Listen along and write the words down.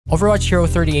Overwatch Hero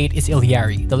 38 is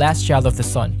Illari, the last child of the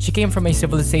sun. She came from a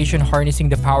civilization harnessing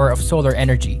the power of solar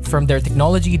energy, from their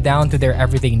technology down to their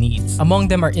everyday needs. Among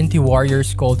them are Inti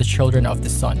warriors called the Children of the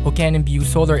Sun, who can imbue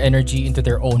solar energy into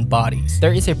their own bodies.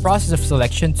 There is a process of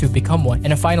selection to become one,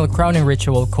 and a final crowning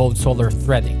ritual called solar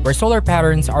threading, where solar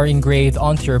patterns are engraved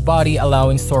onto your body,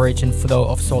 allowing storage and flow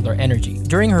of solar energy.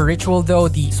 During her ritual though,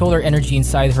 the solar energy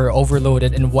inside her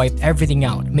overloaded and wiped everything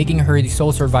out, making her the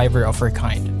sole survivor of her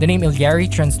kind. The name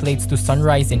Illari translates to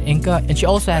sunrise in Inca, and she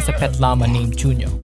also has a pet llama named Junyo.